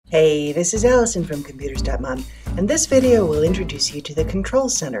Hey, this is Allison from Computers.mom, and this video will introduce you to the Control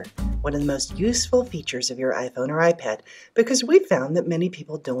Center, one of the most useful features of your iPhone or iPad, because we've found that many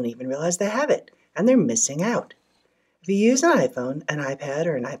people don't even realize they have it, and they're missing out. If you use an iPhone, an iPad,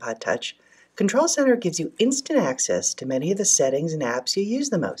 or an iPod Touch, Control Center gives you instant access to many of the settings and apps you use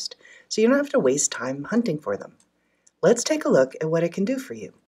the most, so you don't have to waste time hunting for them. Let's take a look at what it can do for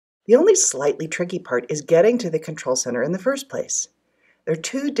you. The only slightly tricky part is getting to the Control Center in the first place. There are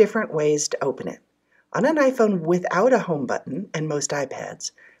two different ways to open it. On an iPhone without a home button, and most iPads,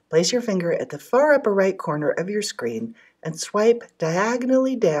 place your finger at the far upper right corner of your screen and swipe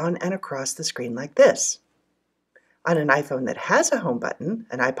diagonally down and across the screen like this. On an iPhone that has a home button,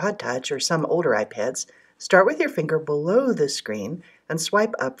 an iPod Touch, or some older iPads, start with your finger below the screen and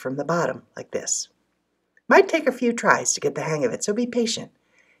swipe up from the bottom like this. Might take a few tries to get the hang of it, so be patient.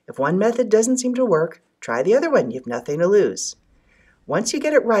 If one method doesn't seem to work, try the other one. You have nothing to lose. Once you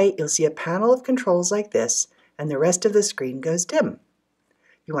get it right, you'll see a panel of controls like this, and the rest of the screen goes dim.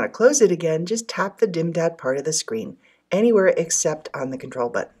 If you want to close it again, just tap the dimmed out part of the screen, anywhere except on the control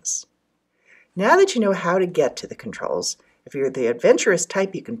buttons. Now that you know how to get to the controls, if you're the adventurous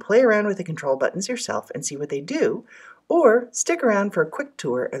type, you can play around with the control buttons yourself and see what they do, or stick around for a quick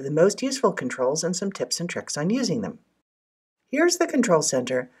tour of the most useful controls and some tips and tricks on using them. Here's the Control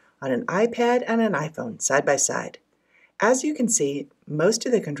Center on an iPad and an iPhone side by side. As you can see, most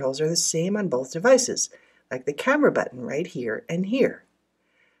of the controls are the same on both devices, like the camera button right here and here.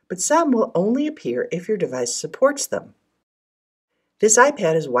 But some will only appear if your device supports them. This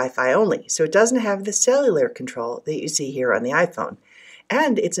iPad is Wi-Fi only, so it doesn't have the cellular control that you see here on the iPhone.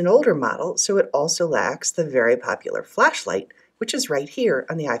 And it's an older model, so it also lacks the very popular flashlight, which is right here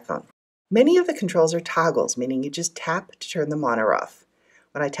on the iPhone. Many of the controls are toggles, meaning you just tap to turn them on or off.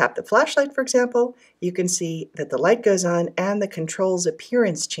 When I tap the flashlight, for example, you can see that the light goes on and the control's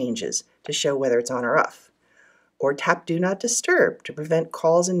appearance changes to show whether it's on or off. Or tap Do Not Disturb to prevent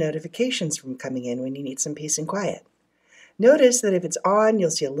calls and notifications from coming in when you need some peace and quiet. Notice that if it's on,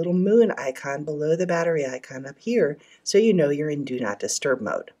 you'll see a little moon icon below the battery icon up here, so you know you're in Do Not Disturb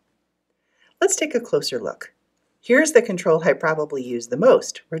mode. Let's take a closer look. Here's the control I probably use the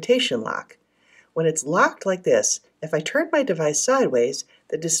most, rotation lock. When it's locked like this, if I turn my device sideways,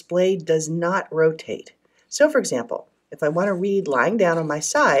 the display does not rotate. So for example, if I want to read lying down on my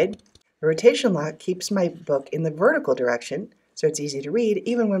side, the rotation lock keeps my book in the vertical direction, so it's easy to read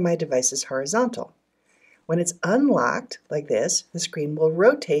even when my device is horizontal. When it's unlocked like this, the screen will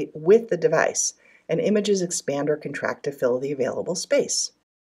rotate with the device, and images expand or contract to fill the available space.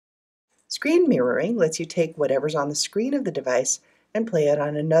 Screen mirroring lets you take whatever's on the screen of the device and play it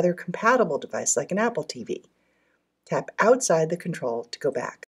on another compatible device like an Apple TV. Tap outside the control to go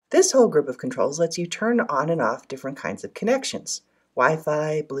back. This whole group of controls lets you turn on and off different kinds of connections: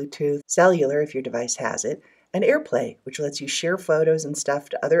 Wi-Fi, Bluetooth, cellular if your device has it, and AirPlay, which lets you share photos and stuff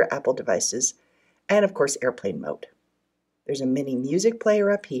to other Apple devices, and of course airplane mode. There's a mini music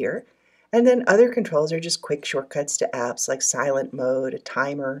player up here, and then other controls are just quick shortcuts to apps like silent mode, a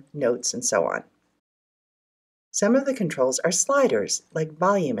timer, notes, and so on. Some of the controls are sliders, like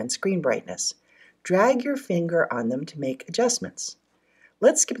volume and screen brightness. Drag your finger on them to make adjustments.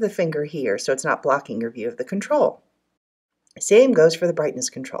 Let's skip the finger here so it's not blocking your view of the control. Same goes for the brightness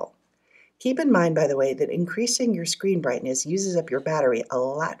control. Keep in mind, by the way, that increasing your screen brightness uses up your battery a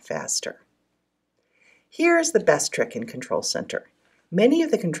lot faster. Here's the best trick in Control Center. Many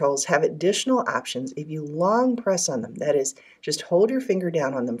of the controls have additional options if you long press on them. That is, just hold your finger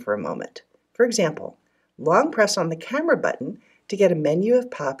down on them for a moment. For example, long press on the camera button to get a menu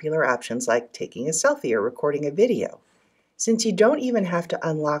of popular options like taking a selfie or recording a video. Since you don't even have to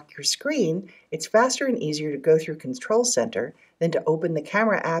unlock your screen, it's faster and easier to go through Control Center than to open the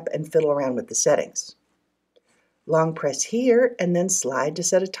camera app and fiddle around with the settings. Long press here and then slide to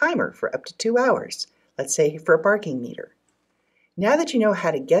set a timer for up to 2 hours, let's say for a parking meter. Now that you know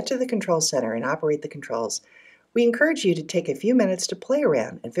how to get to the Control Center and operate the controls, we encourage you to take a few minutes to play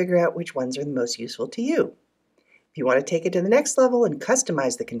around and figure out which ones are the most useful to you. If you want to take it to the next level and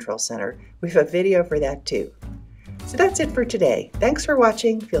customize the Control Center, we have a video for that too. So that's it for today. Thanks for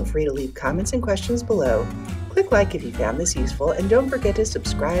watching. Feel free to leave comments and questions below. Click like if you found this useful, and don't forget to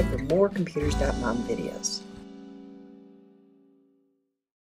subscribe for more Computers.mom videos.